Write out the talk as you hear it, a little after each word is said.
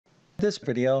This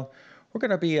video, we're going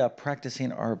to be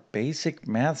practicing our basic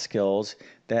math skills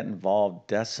that involve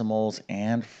decimals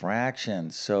and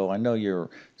fractions. So I know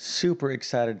you're super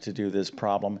excited to do this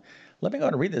problem. Let me go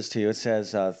ahead and read this to you. It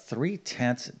says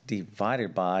 3/10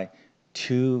 divided by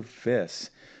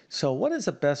 2/5. So what is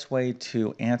the best way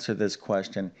to answer this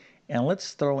question? And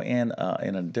let's throw in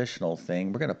an additional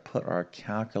thing. We're going to put our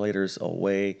calculators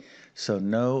away. So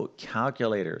no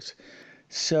calculators.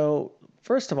 So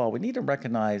first of all, we need to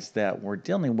recognize that we're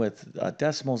dealing with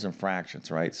decimals and fractions,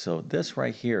 right? So this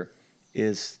right here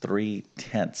is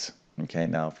 3/10. Okay,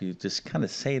 now if you just kind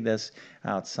of say this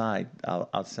outside, not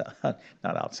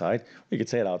outside, you could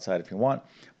say it outside if you want,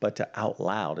 but to out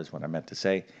loud is what I meant to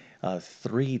say.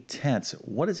 3/10.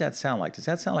 What does that sound like? Does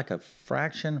that sound like a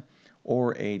fraction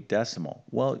or a decimal?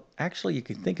 Well, actually, you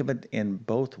can think of it in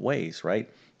both ways, right?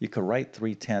 You could write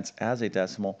 3/10 as a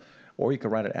decimal, or you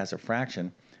could write it as a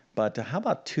fraction. But how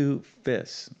about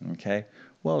 2/5? Okay,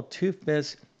 well,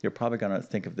 2/5, you're probably going to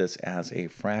think of this as a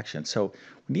fraction. So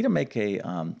we need to make a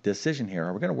decision here.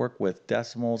 Are we going to work with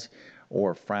decimals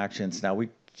or fractions? Now,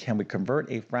 can we convert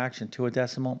a fraction to a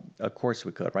decimal? Of course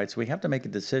we could, right? So we have to make a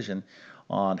decision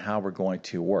on how we're going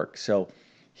to work. So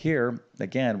here,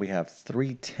 again, we have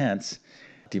 3/10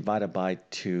 divided by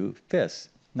 2/5.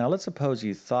 Now, let's suppose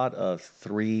you thought of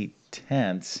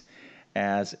 3/10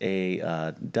 as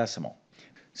a decimal.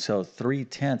 So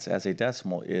 3/10 as a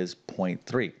decimal is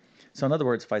 0.3. So in other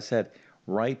words, if I said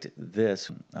write this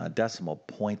decimal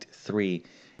 0.3,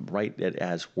 write it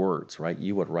as words, right?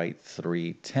 You would write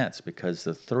 3/10 because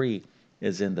the 3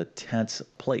 is in the tenths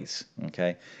place,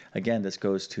 okay? Again, this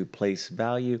goes to place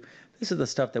value. This is the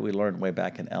stuff that we learned way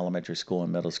back in elementary school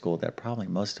and middle school that probably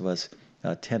most of us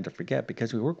tend to forget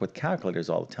because we work with calculators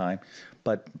all the time.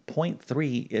 But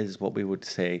 0.3 is what we would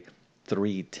say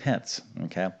 3/10,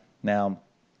 okay? Now,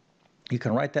 you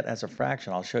can write that as a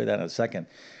fraction. I'll show you that in a second.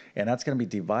 And that's going to be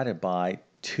divided by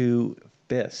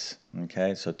 2/5.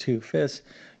 Okay, so 2/5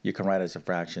 you can write as a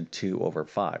fraction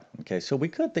 2/5. Okay, so we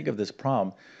could think of this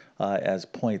problem as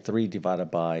 0.3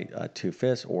 divided by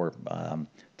 2/5 or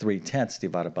 3/10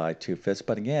 divided by 2/5.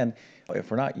 But again,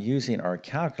 if we're not using our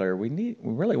calculator, we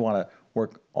really want to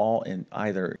work all in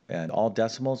either all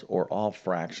decimals or all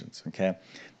fractions. Okay,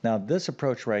 now this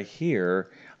approach right here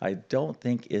I don't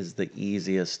think is the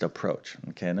easiest approach.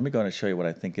 Okay, let me go and show you what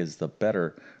I think is the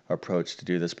better approach to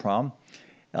do this problem.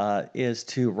 Is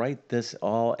to write this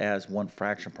all as one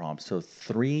fraction problem. So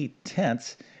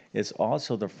 3/10 is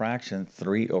also the fraction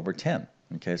 3/10.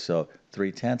 Okay, so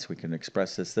 3/10, we can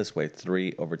express this way,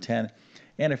 3/10.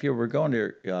 And if you were going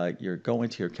to, you're going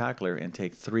to your calculator and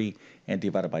take 3 and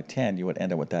divide it by 10, you would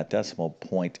end up with that decimal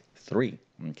 0.3,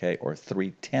 okay, or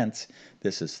 3/10.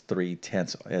 This is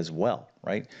 3/10 as well,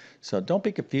 right? So don't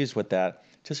be confused with that.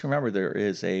 Just remember there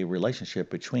is a relationship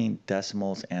between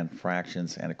decimals and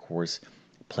fractions and, of course,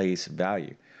 place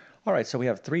value. All right, so we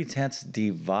have 3/10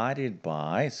 divided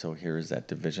by, so here's that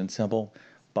division symbol,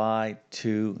 by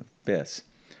 2/5.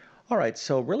 All right,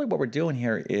 so really what we're doing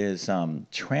here is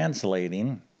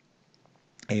translating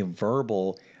a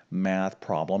verbal math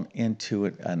problem into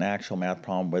an actual math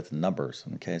problem with numbers.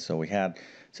 Okay, so we had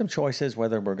some choices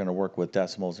whether we're going to work with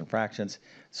decimals and fractions.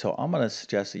 So I'm going to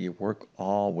suggest that you work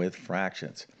all with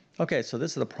fractions. Okay, so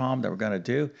this is the problem that we're going to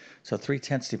do. So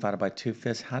 3/10 divided by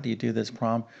 2/5. How do you do this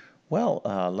problem? Well,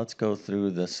 let's go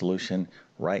through the solution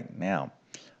right now.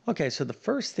 Okay, so the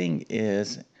first thing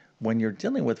is when you're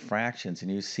dealing with fractions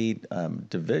and you see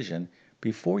division,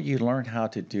 before you learn how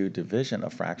to do division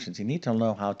of fractions, you need to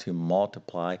know how to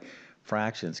multiply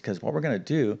fractions, because what we're going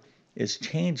to do is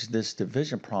change this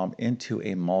division problem into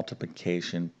a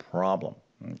multiplication problem.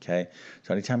 Okay,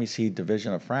 so anytime you see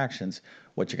division of fractions,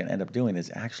 what you're going to end up doing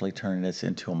is actually turning this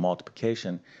into a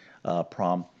multiplication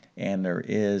problem, and there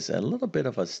is a little bit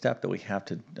of a step that we have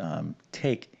to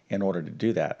take in order to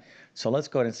do that. So let's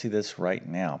go ahead and see this right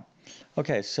now.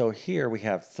 Okay, so here we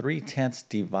have 3/10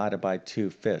 divided by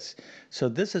 2/5. So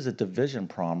this is a division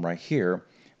problem right here.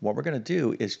 What we're going to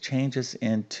do is change this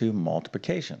into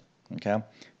multiplication. Okay,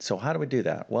 so how do we do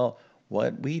that? Well,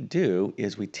 what we do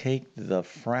is we take the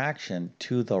fraction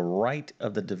to the right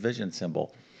of the division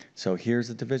symbol. So here's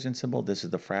the division symbol. This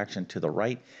is the fraction to the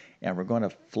right, and we're going to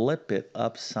flip it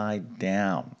upside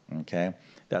down. Okay,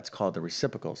 that's called the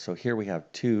reciprocal. So here we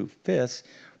have 2/5.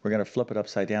 We're going to flip it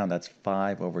upside down. That's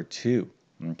 5/2.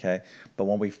 Okay, but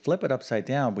when we flip it upside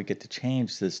down, we get to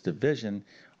change this division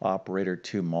operator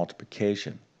to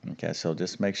multiplication. Okay, so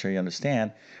just make sure you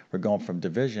understand we're going from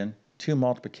division to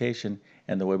multiplication,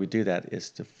 and the way we do that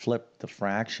is to flip the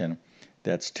fraction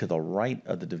that's to the right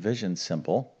of the division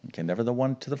symbol. Okay, never the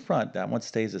one to the front. That one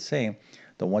stays the same.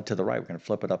 The one to the right, we're going to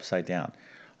flip it upside down.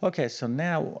 Okay, so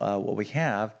now what we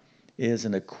have is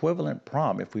an equivalent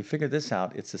problem. If we figure this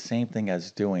out, it's the same thing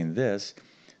as doing this.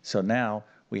 So now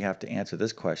we have to answer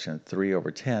this question, 3 over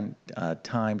 10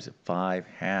 times 5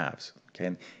 halves.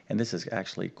 Okay, and this is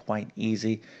actually quite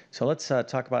easy. So let's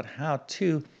talk about how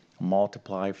to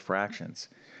multiply fractions.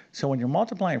 So when you're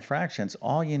multiplying fractions,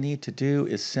 all you need to do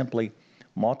is simply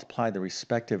multiply the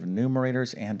respective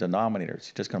numerators and denominators.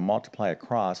 You're just going to multiply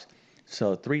across.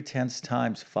 So 3/10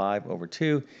 times 5 over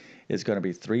 2 is going to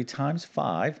be 3 times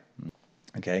 5.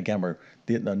 Okay, again,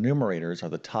 the numerators are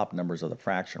the top numbers of the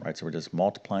fraction, right? So we're just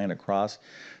multiplying across.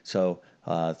 So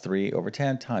 3 over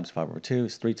 10 times 5 over 2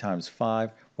 is 3 times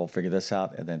 5. We'll figure this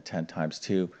out, and then 10 times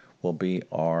 2 will be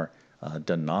our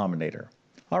denominator.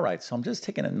 All right, so I'm just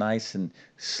taking it nice and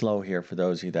slow here for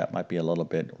those of you that might be a little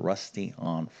bit rusty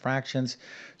on fractions.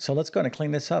 So let's go ahead and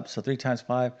clean this up. So 3 times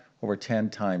 5 over 10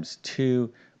 times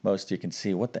 2. Most of you can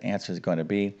see what the answer is going to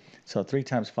be. So 3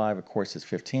 times 5, of course, is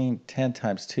 15. 10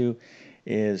 times 2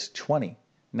 is 20.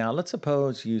 Now, let's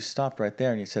suppose you stopped right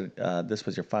there and you said this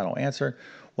was your final answer.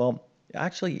 Well,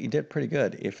 actually, you did pretty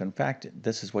good if, in fact,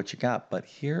 this is what you got. But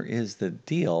here is the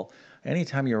deal.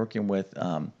 Anytime you're working with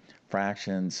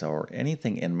fractions or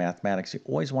anything in mathematics, you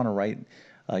always want to write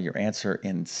your answer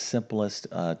in simplest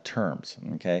terms.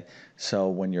 Okay, so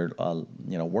when you're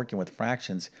working with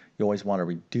fractions, you always want to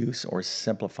reduce or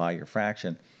simplify your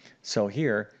fraction. So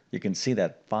here you can see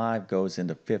that 5 goes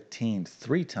into 15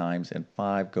 3 times and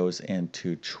 5 goes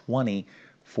into 20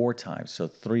 4 times. So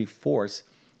 3/4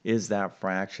 is that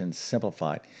fraction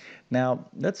simplified. Now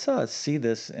let's see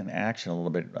this in action a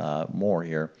little bit more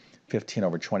here. 15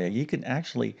 over 20. You can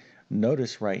actually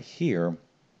notice right here,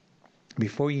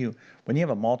 when you have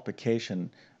a multiplication,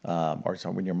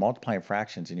 when you're multiplying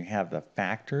fractions and you have the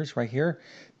factors right here,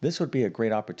 this would be a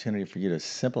great opportunity for you to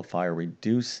simplify or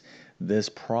reduce this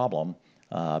problem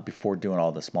before doing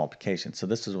all this multiplication. So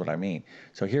this is what I mean.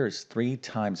 So here is 3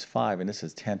 times 5, and this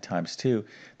is 10 times 2.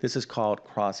 This is called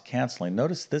cross-canceling.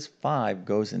 Notice this 5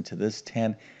 goes into this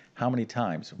 10 how many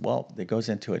times? Well, it goes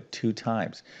into it 2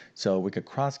 times. So we could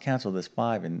cross-cancel this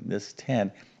 5 and this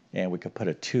 10, and we could put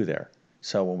a 2 there.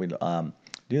 So when we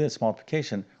do this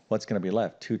multiplication, what's going to be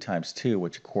left? 2 times 2,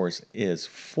 which of course is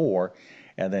 4.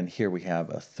 And then here we have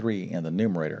a 3 in the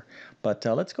numerator. But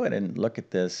let's go ahead and look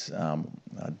at this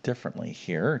differently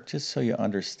here, just so you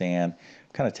understand.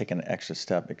 I'm kind of taking an extra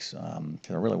step because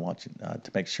I really want you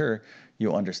to make sure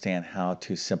you understand how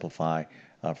to simplify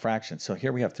fractions. So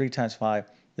here we have 3 times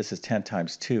 5. This is 10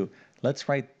 times 2. Let's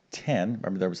write 10.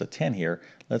 Remember, there was a 10 here.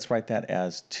 Let's write that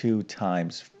as 2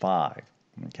 times 5.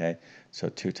 Okay, so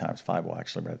 2 times 5, we'll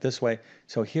actually write it this way.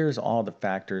 So here's all the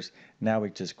factors. Now we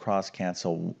just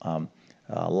cross-cancel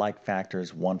like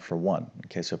factors 1 for 1.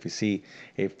 Okay, so if you see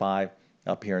a 5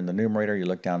 up here in the numerator, you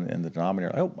look down in the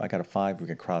denominator, oh, I got a 5, we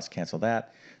can cross-cancel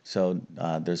that. So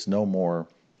there's no more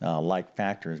like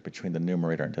factors between the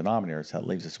numerator and denominator, so that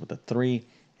leaves us with a 3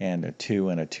 and a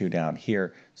 2 down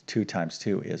here. So 2 times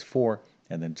 2 is 4,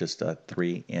 and then just a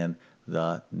 3 in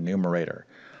the numerator.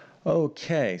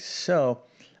 Okay, so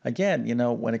again,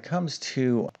 when it comes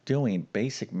to doing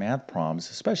basic math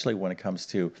problems, especially when it comes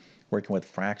to working with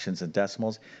fractions and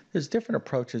decimals, there's different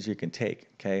approaches you can take,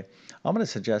 okay? I'm going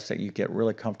to suggest that you get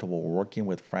really comfortable working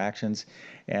with fractions,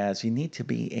 as you need to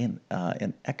be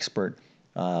an expert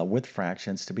with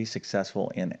fractions to be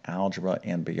successful in algebra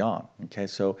and beyond, okay?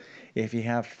 So if you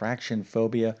have fraction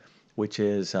phobia, which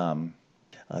is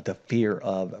the fear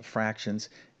of fractions,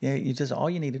 all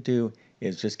you need to do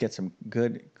is just get some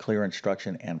good, clear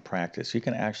instruction and practice. You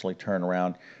can actually turn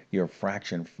around your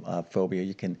fraction phobia.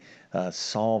 You can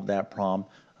solve that problem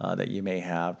that you may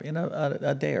have in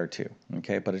a day or two,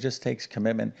 okay? But it just takes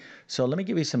commitment. So let me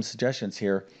give you some suggestions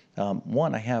here.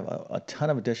 One, I have a ton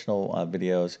of additional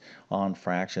videos on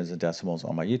fractions and decimals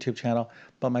on my YouTube channel,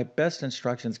 but my best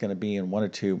instruction is going to be in 1 or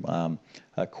 2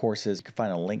 courses. You can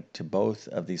find a link to both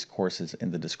of these courses in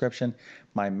the description.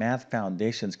 My Math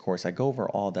Foundations course, I go over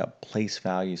all that place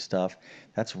value stuff.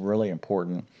 That's really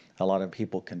important. A lot of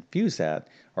people confuse that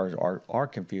or are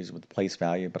confused with place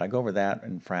value, but I go over that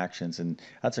in fractions, and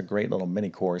that's a great little mini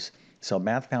course. So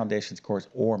Math Foundations course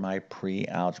or my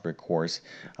Pre-Algebra course,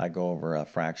 I go over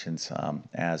fractions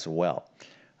as well.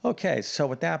 Okay, so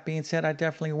with that being said, I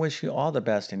definitely wish you all the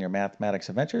best in your mathematics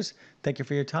adventures. Thank you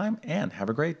for your time, and have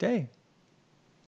a great day.